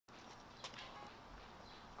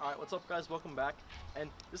Alright, what's up guys, welcome back, and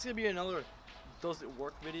this is going to be another does it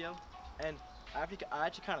work video, and I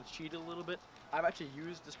actually kind of cheated a little bit. I've actually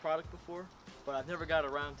used this product before, but I've never got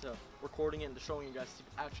around to recording it and to showing you guys if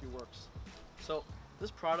it actually works. So this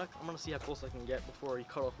product, I'm going to see how close I can get before you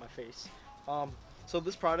cut off my face. So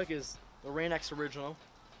this product is the Rain-X Original.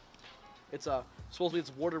 It's supposedly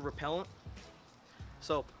it's water repellent.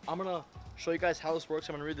 So I'm going to show you guys how this works.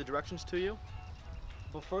 I'm going to read the directions to you.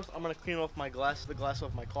 But first, I'm going to clean off the glass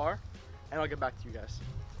off my car, and I'll get back to you guys.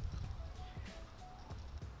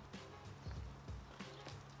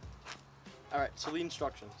 Alright, so the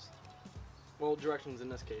instructions. Well, directions in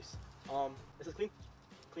this case. It says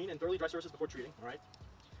clean and thoroughly dry surfaces before treating, alright?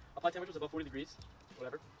 Apply temperatures above 40 degrees,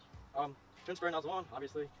 whatever. Turn spray nozzle on,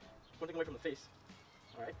 obviously. One thing away from the face,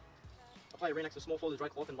 alright? Apply Rain-X to small folded dry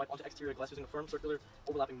cloth and wipe onto exterior glass using a firm circular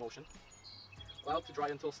overlapping motion. Allow it to dry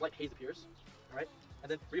until slight haze appears, alright? And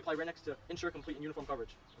then reapply Rain-X to ensure complete and uniform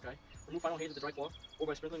coverage, okay? Remove final haze with the dry cloth or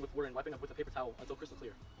by sprinkling with water and wiping up with a paper towel until crystal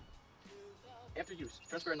clear. After use,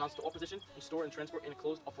 transfer a nozzle to all position and store and transport in a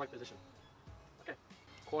closed upright position. Okay.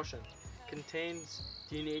 Caution. Contains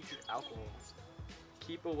denatured alcohol.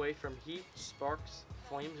 Keep away from heat, sparks,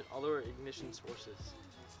 flames, and other ignition sources.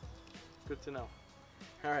 Good to know.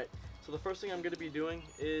 Alright, so the first thing I'm going to be doing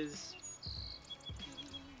is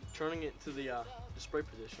turning it to the spray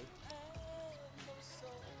position.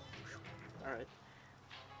 Alright.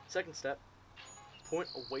 Second step, point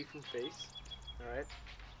away from face. Alright.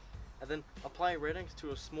 And then apply Rain-X to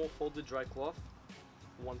a small folded dry cloth.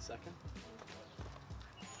 1 second.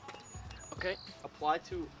 Okay, apply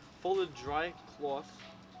to folded dry cloth.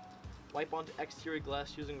 Wipe onto exterior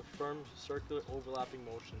glass using a firm circular overlapping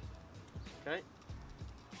motion. Okay.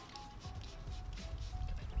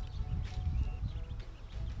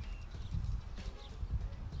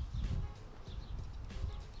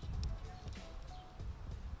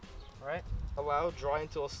 Alright, allow dry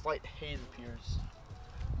until a slight haze appears.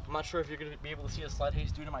 I'm not sure if you're going to be able to see a slight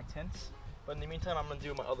haze due to my tints, but in the meantime I'm going to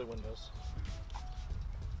do my other windows.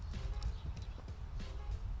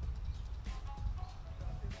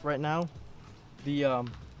 Right now,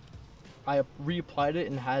 I reapplied it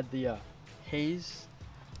and had the haze.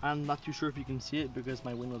 I'm not too sure if you can see it because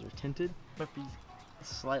my windows are tinted. Might be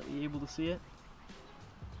slightly able to see it.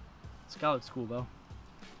 This guy looks cool though.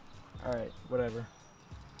 Alright, whatever.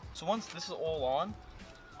 So once this is all on,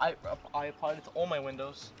 I applied it to all my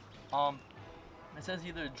windows. It says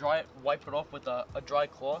either wipe it off with a dry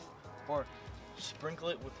cloth or sprinkle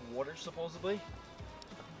it with water supposedly.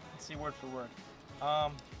 Let's see word for word.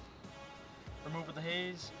 Remove with the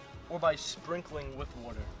haze or by sprinkling with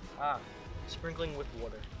water. Sprinkling with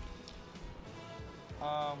water.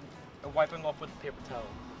 Or wiping off with a paper towel.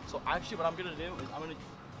 So actually what I'm gonna do is I'm gonna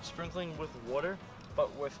sprinkling with water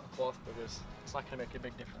but with a cloth because it's not gonna make a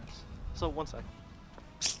big difference. So 1 sec.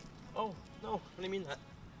 Oh no, I didn't mean that.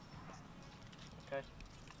 Okay.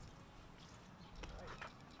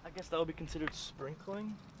 I guess that would be considered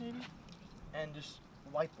sprinkling, maybe? And just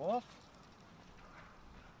wipe off.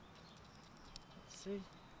 Let's see.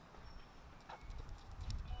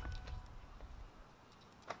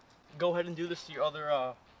 Go ahead and do this to your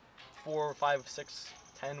other 4, 5, 6,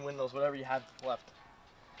 10 windows, whatever you have left.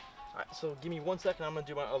 Alright, so give me 1 second, I'm gonna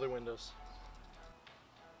do my other windows.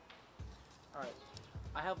 Alright,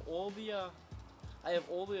 I have all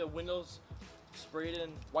the windows sprayed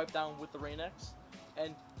and wiped down with the Rain-X,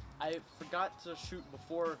 and I forgot to shoot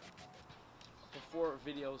before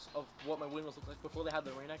videos of what my windows look like before they had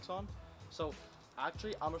the Rain-X on. So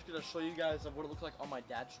actually, I'm just gonna show you guys of what it looks like on my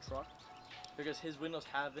dad's truck because his windows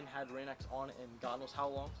haven't had Rain-X on in God knows how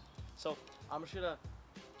long. So I'm just gonna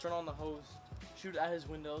turn on the hose, shoot at his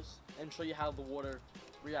windows, and show you how the water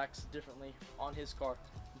reacts differently on his car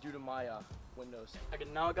due to my windows.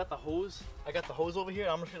 Now I got the hose. Over here.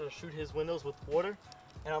 I'm just gonna shoot his windows with water,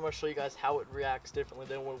 and I'm gonna show you guys how it reacts differently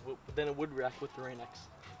than it would react with the Rain-X.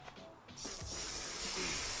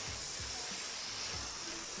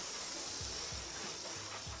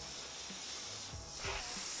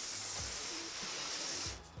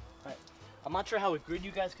 Alright, I'm not sure how good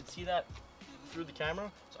you guys could see that through the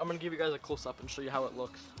camera, so I'm gonna give you guys a close-up and show you how it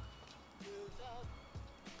looks.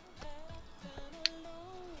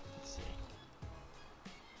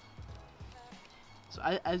 So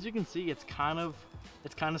as you can see, it's kind of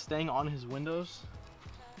staying on his windows,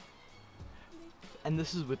 and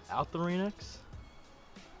this is without the Rain-X.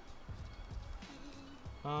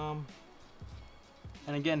 And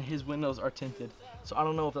again, his windows are tinted, so I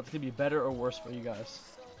don't know if that's gonna be better or worse for you guys.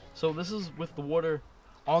 So this is with the water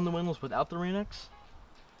on the windows without the Rain-X,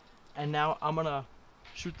 and now I'm gonna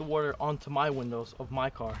shoot the water onto my windows of my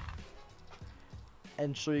car.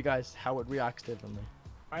 and show you guys how it reacts differently.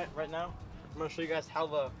 Alright, right now I'm going to show you guys how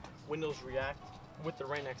the windows react with the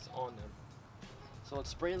Rain-X on them. So let's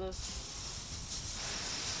spray this.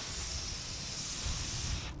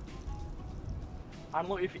 I don't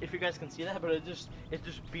know if you guys can see that, but it just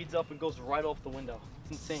beads up and goes right off the window.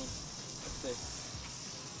 It's insane. Let's see.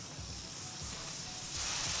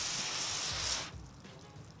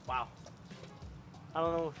 Wow. I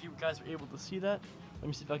don't know if you guys were able to see that. Let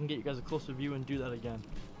me see if I can get you guys a closer view and do that again.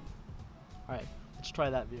 Alright, let's try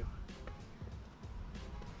that view.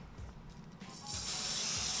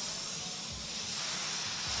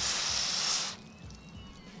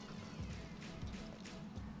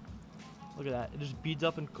 Look at that, it just beads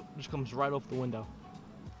up and just comes right off the window.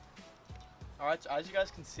 Alright, so as you guys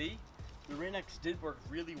can see, the Rain-X did work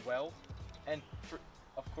really well. And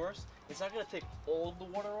of course, it's not going to take all the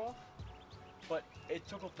water off, but it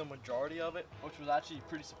took off the majority of it, which was actually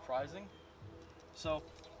pretty surprising. So,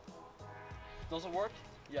 does it work?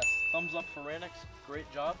 Yes. Thumbs up for Rain-X,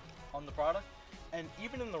 great job on the product. And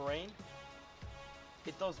even in the rain,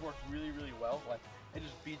 it does work really, really well. Like, it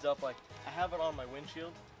just beads up. Like, I have it on my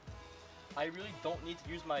windshield. I really don't need to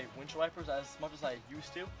use my windshield wipers as much as I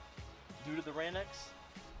used to due to the Rain-X.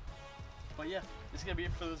 But yeah, this is going to be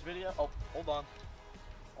it for this video. Oh, hold on.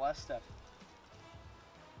 Last step.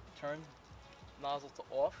 Turn nozzle to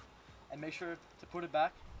off and make sure to put it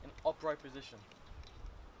back in upright position.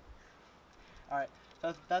 Alright,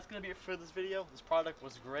 so that's going to be it for this video. This product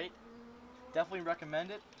was great. Definitely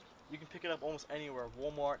recommend it. You can pick it up almost anywhere.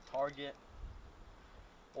 Walmart, Target,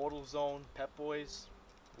 AutoZone, Pep Boys,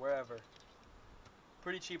 wherever.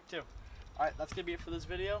 Pretty cheap too. Alright, that's going to be it for this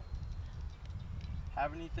video.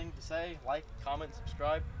 Have anything to say, like, comment,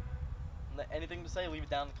 subscribe. Anything to say, leave it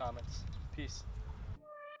down in the comments. Peace.